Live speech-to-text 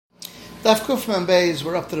Daf Kufman Bays,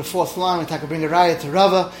 we're up to the fourth line. We take a bring a raya to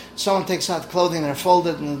Rava. Someone takes out clothing that are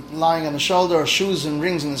folded and lying on the shoulder, or shoes and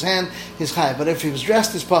rings in his hand, he's chayav. But if he was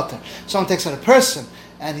dressed, he's potter. Someone takes out a person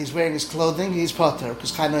and he's wearing his clothing, he's potter,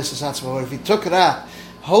 because chayav knows his hatzvah. But if he took it out,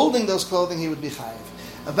 holding those clothing, he would be chayav.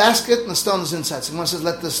 A basket and the stone is inside. So one says,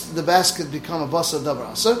 let the basket become a basa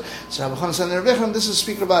davar aser. So Rabbi Chanan said in Rebbe, this is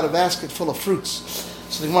speaking about a basket full of fruits.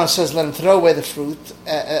 So the Gemara says, let him throw away the fruit,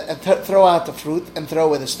 throw out the fruit, and throw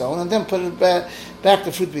away the stone, and then put it back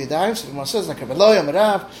the fruit b'yadayim. So the Gemara says,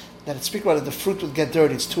 that it speaks about it, the fruit would get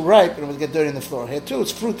dirty. It's too ripe, and it would get dirty in the floor. Here too,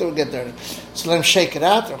 it's fruit that would get dirty. So let him shake it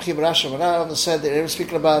out. Rabbi Rashi said they were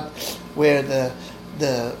speaking about where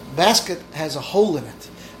the basket has a hole in it.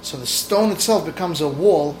 So the stone itself becomes a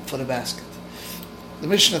wall for the basket. The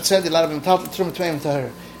Mishnah said, a lot of them taught the Trum Tmeim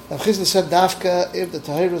Tahir. Rav Chizda said, Dafka, if the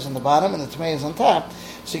Tahir is on the bottom and the Tmei is on top,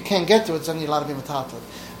 so you can't get to it, then you're allowed to be metatl.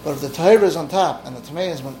 But if the Tahira is on top and the Tmei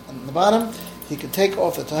is on the bottom, he can take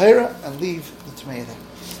off the Tahira and leave the Tmei there.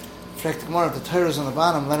 If the Tahira is on the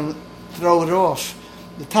bottom, let him throw it off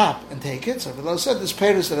the top and take it. So below said, there's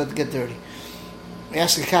payers that get dirty. We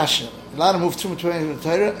ask the kasha. A lot of move too much to the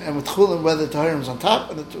Torah, and with chulin whether the Torah is on top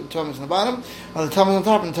and the Torah is on the bottom, or the Torah is on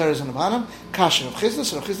top and the Torah is on the bottom. Kasha of Chizda.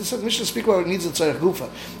 So Rav Chizda said, Mishnah speak about what needs the tzarech gufa.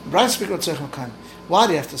 Brian speak about tzarech makan. Why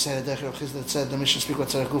do you have to say that Rav Chizda said the Mishnah speak about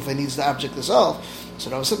tzarech gufa needs the object itself? So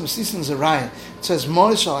Rav said, Mesisin is a raya. It says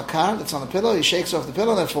Moish shalakar that's on the pillow. He shakes off the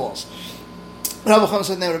pillow and it falls. Rabbi Chanan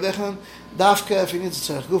said, "Nei Rebbe Dafka, if he needs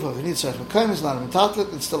a tzarech gufa, if he needs a tzarech makayim, he's not a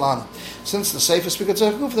metatlet, it's still on it. Since the Sefer speak of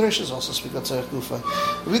tzarech gufa, the Rishas also speak of tzarech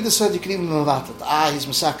gufa. Rebbe said you can even mevatlet. He's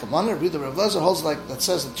masaka mana. Rebbe Rav Lezer holds like that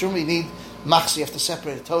says that truma you need machs, you have to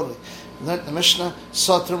separate it totally. We learned the Mishnah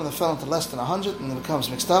saw truma that fell into less than 100 and it becomes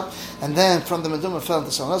mixed up, and then from the meduma fell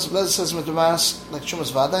into someone else. Lezer says medumas like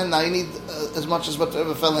trumas vada, and now you need as much as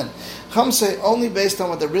whatever fell in. Chum say only based on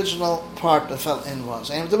what the original part that fell in was.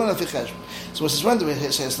 And meduma nafi cheshbon. So what's his when do we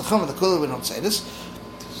say it's the chum of the kula? We don't say this.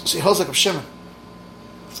 So he holds like a Shimon.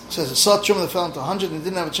 Says it saw truma that fell into 100 and he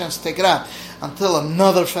didn't have a chance to take it out until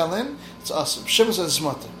another fell in. It's awesome. Shimon says it's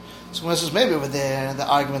mutter. So when it says maybe over there the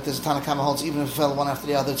argument is Tanakama holds even if it fell one after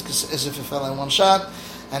the other, it's as if it fell in one shot,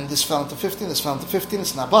 and this fell into 15, this fell into 15,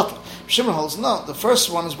 it's not bottle. Shimon holds no, the first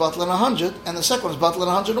one is bottle in 100 and the second one is bottle in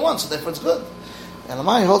 101, so therefore it's good. And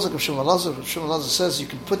Lamai holds like Shimon Lazar says you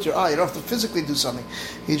can put your eye, you don't have to physically do something.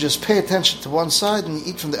 You just pay attention to one side and you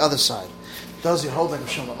eat from the other side. Does he hold like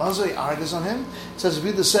Shimon Lazar? He argues on him. It says if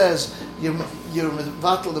Yehuda says you're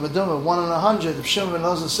vatal the meduma 1 in 100, if Shimon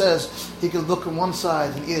Lazar says he can look on one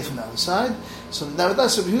side and eat it from the other side. So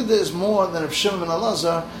nevertheless, if Yehuda is more than if Shimon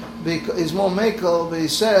Lazar, he's more makel, but he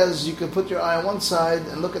says you can put your eye on one side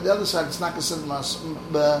and look at the other side. It's not considered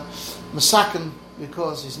masakin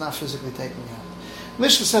because he's not physically taking it out.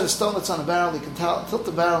 Mishnah said a stone that's on a barrel, you can tilt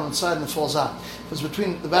the barrel on its side and it falls out. If it's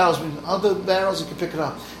between the barrels, between other barrels, you can pick it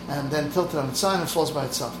up and then tilt it on its side and it falls by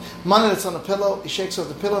itself. Money that's on a pillow, he shakes off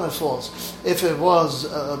the pillow and it falls. If it was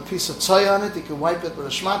a piece of tzoy on it, you can wipe it with a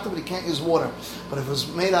shmata, but you can't use water. But if it was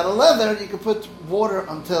made out of leather, you can put water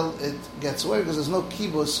until it gets away because there's no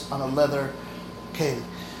kibus on a leather keli.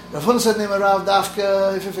 Rav Huna said, Rav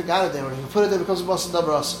Dafka, if you forgot it there, or if you put it there because it was a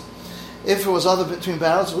dabrasa. If it was other between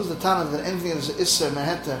barrels, who's the Tana that anything that is Isser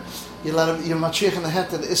Meheter, you let him, you're Matriach in the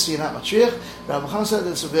Heter, the Isser, you're not Matriach. Rabbi Chanan said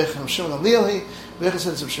it's a Bechim Shimon Alil, Bechim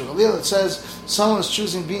said it's a Shimon Alil. It says someone is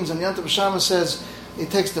choosing beans on Yom Tov says he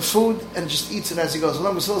takes the food and just eats it as he goes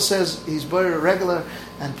along. Basil says he's buried regular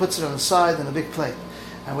and puts it on the side in a big plate.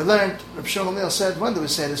 And we learned, Rabbi Shimon Alil said, when do we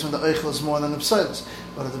say this? When the Eichel is more than the Psoilis.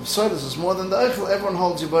 But if the Psoilis is more than the Eichel, everyone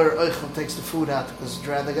holds you buried Eichel and takes the food out because you'd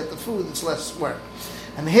rather get the food, it's less work.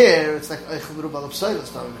 And here it's like Eichel Berubal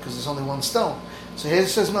Psoilis because there's only one stone. So here it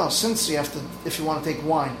says no, since you have to, if you want to take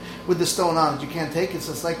wine with the stone on it, you can't take it.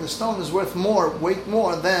 So it's like the stone is worth more, weight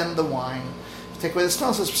more than the wine. If you take away the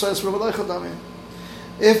stone, so it's Psoilis Berubal Eichel Dami.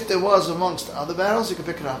 If there was amongst the other barrels, you could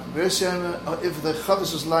pick it up. If the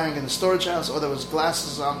chavis was lying in the storage house, or there was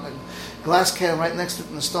glasses on a glass can right next to it,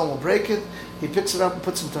 and the stone will break it, he picks it up and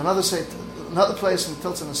puts it into another place and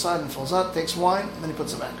tilts it on the side and falls out, takes wine, and then he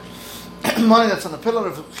puts it back. Money that's on the pillar,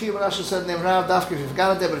 if Chiyav Rashi said name Rav Dafka, if you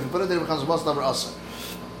forgot it there, but if you put it there, it becomes a bus number also.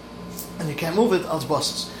 And you can't move it, als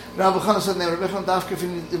buses. Rav Chanan said name Rav Dafka, if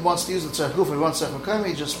he wants to use it, tzarech gufa, he wants tzarech makayim,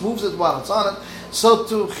 he just moves it while it's on it. So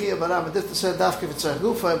too, Chiyav Rav Difta said Dafka, if it's tzarech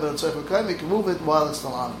gufa, but it's tzarech makayim, he can move it while it's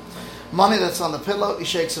still on it. Money that's on the pillow, he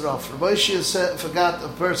shakes it off. Rabbi Shia said, forgot a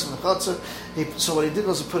person in the chutzah, so what he did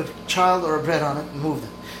was he put a child or a bread on it and moved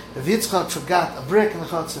it. Rav Yitzchak forgot a brick in the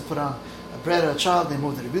chutzah, put on bread or a child, they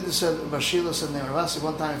moved it. Rebbe said, Bashila said, Ravasi,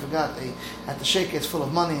 one time he forgot, they had to shake it, it's full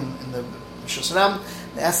of money in the Shusram,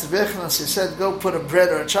 they asked the Birchen, and she said, go put a bread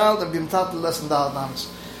or a child and be metal less than Dal Namas.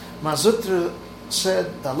 Marzutra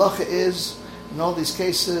said, the halacha is, in all these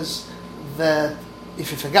cases, that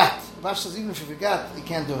if you forgot, Rav says even if you forgot, you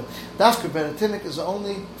can't do it. Dafka Beretinik is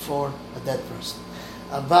only for a dead person.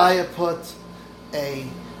 Abaya put a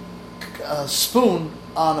spoon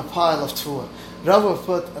on a pile of tefua. Rava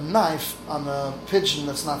put a knife on a pigeon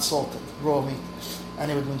that's not salted, raw meat, and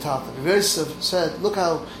he would be taught it. Reversive said, look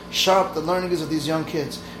how sharp the learning is of these young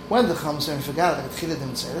kids. When the Chum said, forgot it, Chila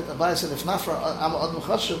didn't say it. Abaya said, if not for Amad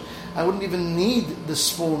Muchashiv, I wouldn't even need the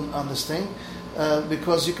spoon on this thing,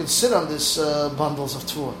 because you could sit on this bundles of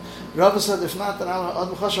tefua. Rava said, if not, then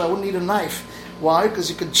I wouldn't need a knife. Why? Because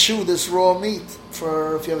you could chew this raw meat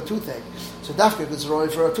for if you have a toothache. So dafka it's raw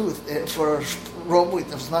for a for raw meat.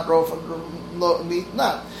 If it's not raw for meat,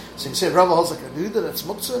 not. So you say Rava holds like a duda, that's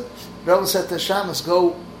muktzah. Rava said to Shamas,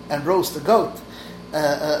 go and roast a goat,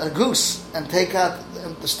 a goose, and take out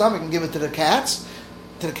the stomach and give it to the cats.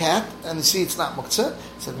 To the cat, and you see it's not muktzah.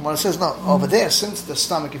 So the Gemara says, no, over there, since the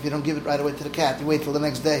stomach, if you don't give it right away to the cat, you wait till the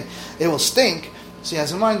next day, it will stink. So he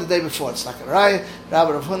has in mind the day before. It's like a raya.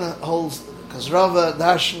 Rabbi Rav Huna holds, because Rava,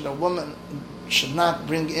 Darshan, the woman should not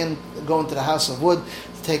go into the house of wood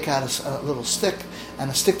to take out a little stick,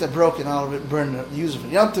 and a stick that broke, and I'll use it for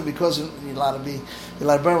Yanta, because you're allowed to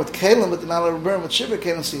burn with Kalim, but you're not allowed to burn with Shiva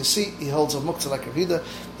Kalim. So you see, he holds a muktzah like Ravida.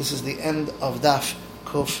 This is the end of Daf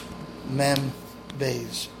Kuf Mem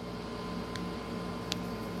Beis.